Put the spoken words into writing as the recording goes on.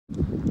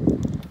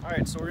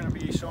Alright, so we're going to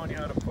be showing you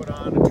how to put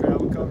on a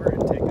travel cover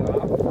and take it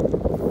off.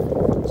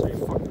 So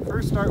you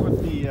first start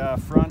with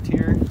the front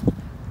here,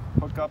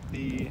 hook up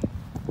the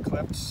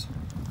clips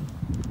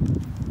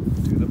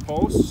to the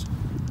posts,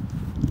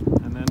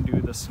 and then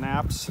do the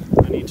snaps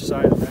on each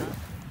side of that,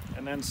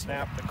 and then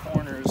snap the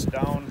corners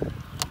down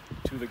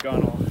to the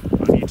gunnel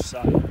on each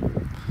side.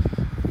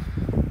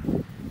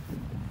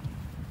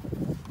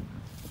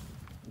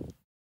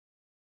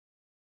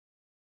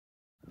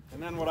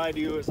 And then what I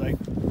do is I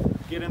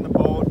get in the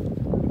boat,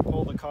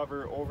 pull the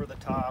cover over the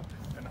top,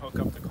 and hook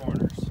up the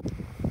corners.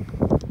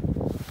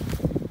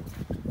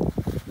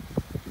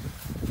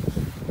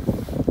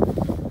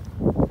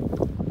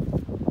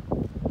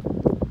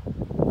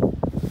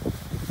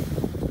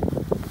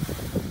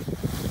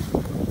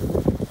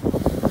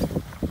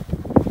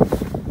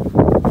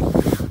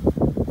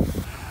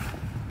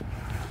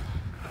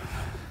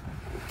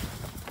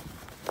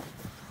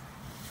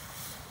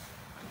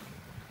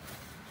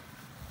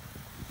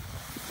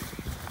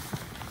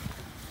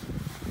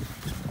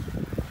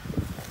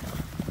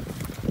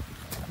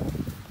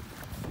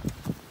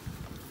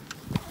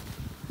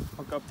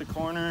 Up the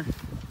corner,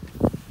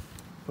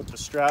 put the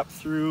strap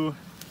through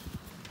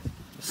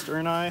the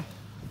stern eye,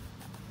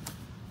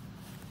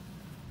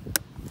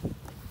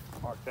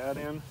 lock that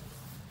in, and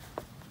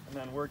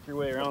then work your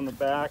way around the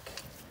back,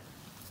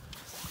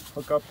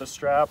 hook up the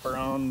strap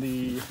around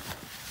the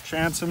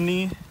transom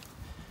knee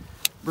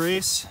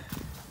brace,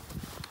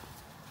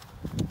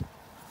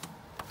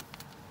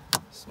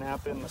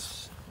 snap in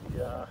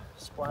the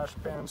splash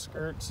pan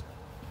skirts,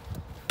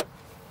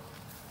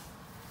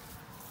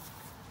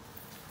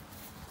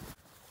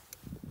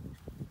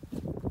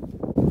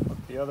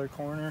 the other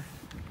corner.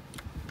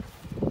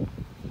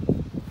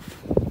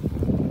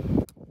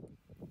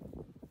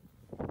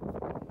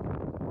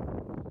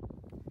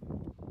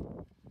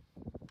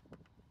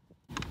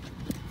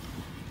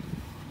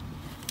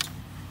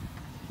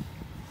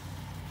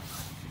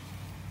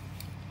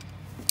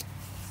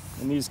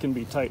 And these can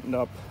be tightened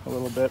up a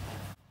little bit.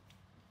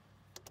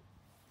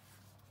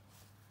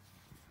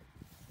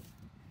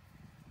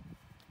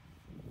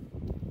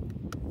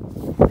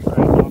 Alright,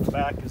 now the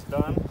back is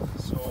done,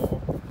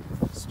 so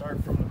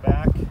start from the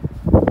back,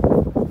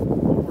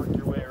 work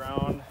your way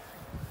around,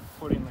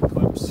 putting the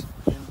clips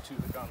into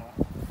the gunnel.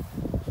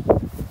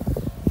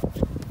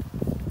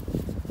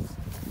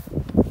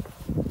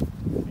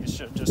 These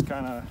should just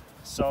kind of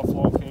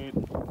self-locate.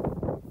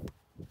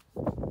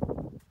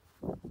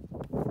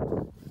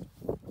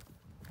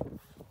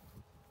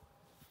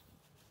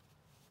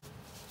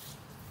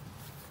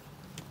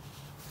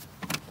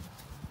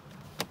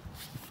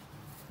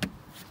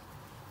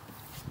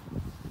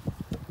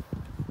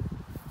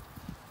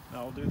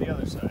 Now we'll do the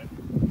other side.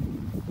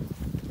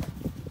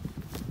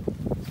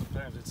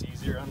 Sometimes it's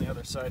easier on the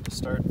other side to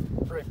start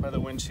right by the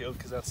windshield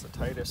because that's the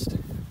tightest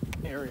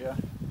area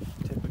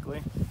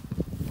typically.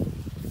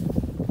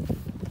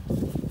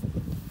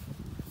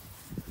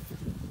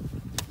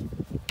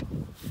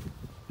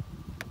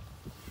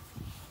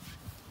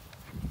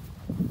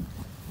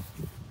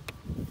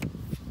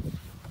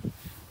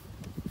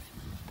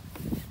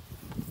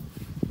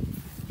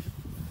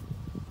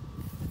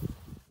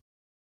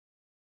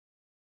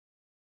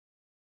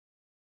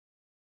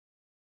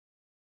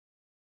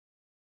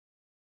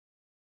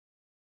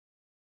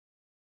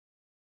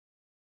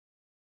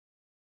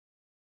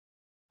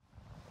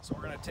 So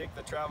we're going to take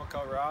the travel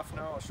cover off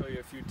now. I'll show you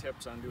a few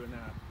tips on doing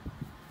that.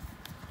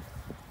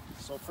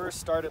 So first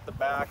start at the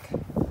back,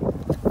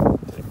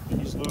 take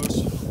these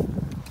loose,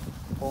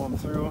 pull them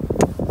through,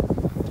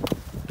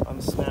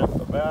 unsnap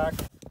the back,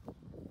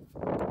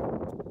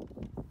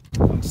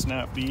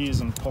 unsnap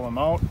these and pull them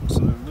out so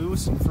they're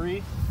loose and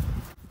free.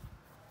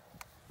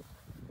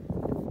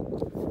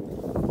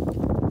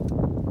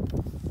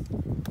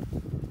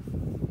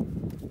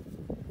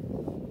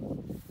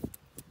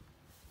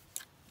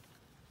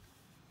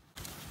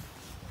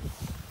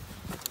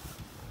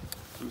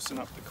 Loosen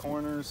up the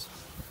corners,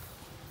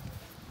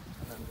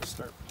 and then just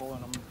start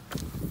pulling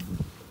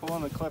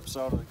the clips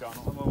out of the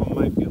gunnel. Some of them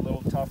might be a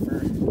little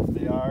tougher.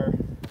 They are.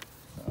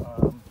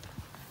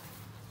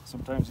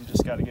 Sometimes you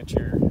just got to get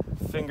your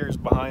fingers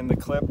behind the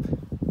clip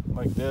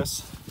like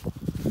this.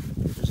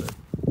 There's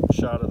a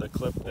shot of the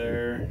clip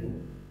there.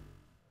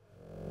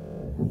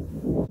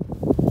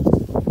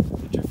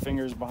 Get your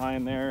fingers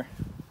behind there,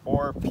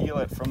 or peel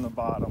it from the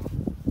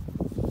bottom.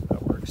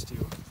 That works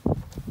too.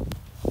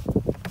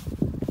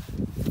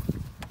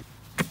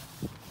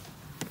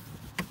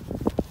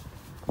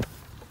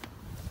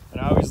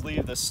 I always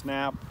leave the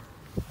snap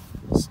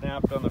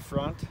snapped on the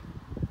front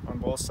on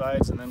both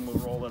sides, and then we'll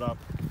roll it up.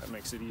 That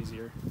makes it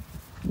easier.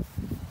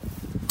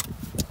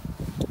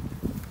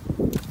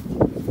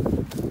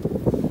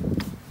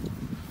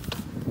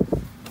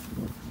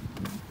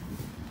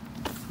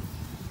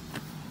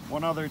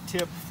 One other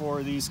tip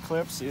for these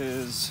clips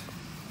is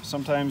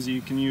sometimes you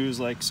can use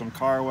like some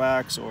car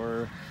wax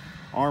or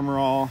Armor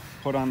All,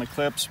 put on the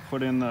clips,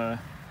 put in the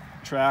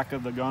track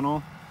of the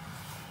gunnel.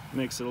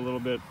 Makes it a little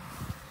bit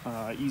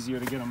easier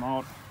to get them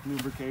out,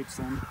 lubricates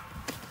them.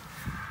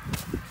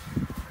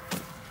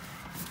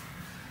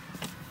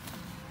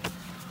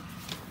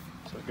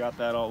 got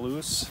that all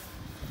loose.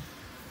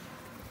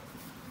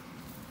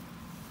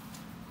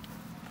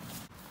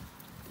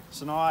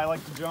 So now I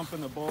like to jump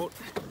in the boat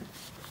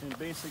and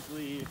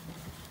basically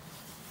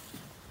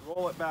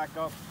roll it back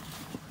up,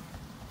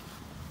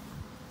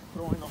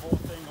 throwing the whole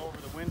thing over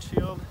the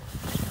windshield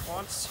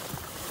once.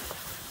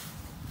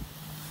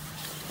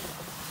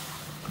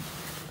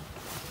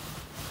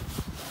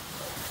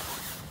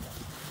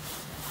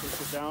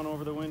 Push it down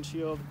over the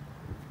windshield.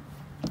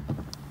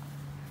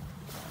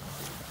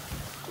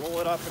 Roll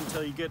it up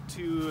until you get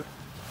to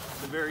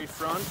the very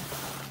front,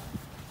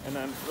 and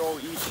then throw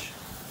each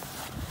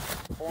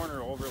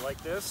corner over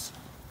like this,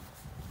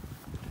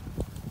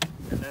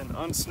 and then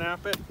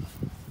unsnap it.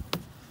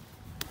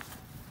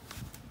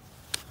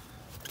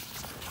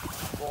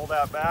 Roll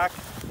that back,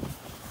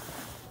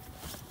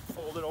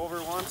 fold it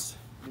over once,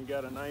 and you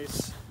got a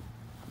nice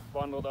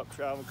bundled up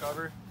travel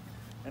cover.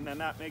 And then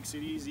that makes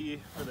it easy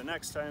for the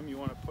next time you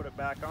want to put it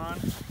back on.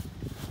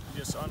 You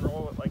just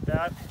unroll it like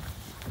that,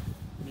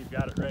 and you've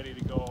got it ready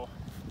to go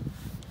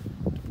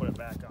to put it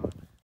back on.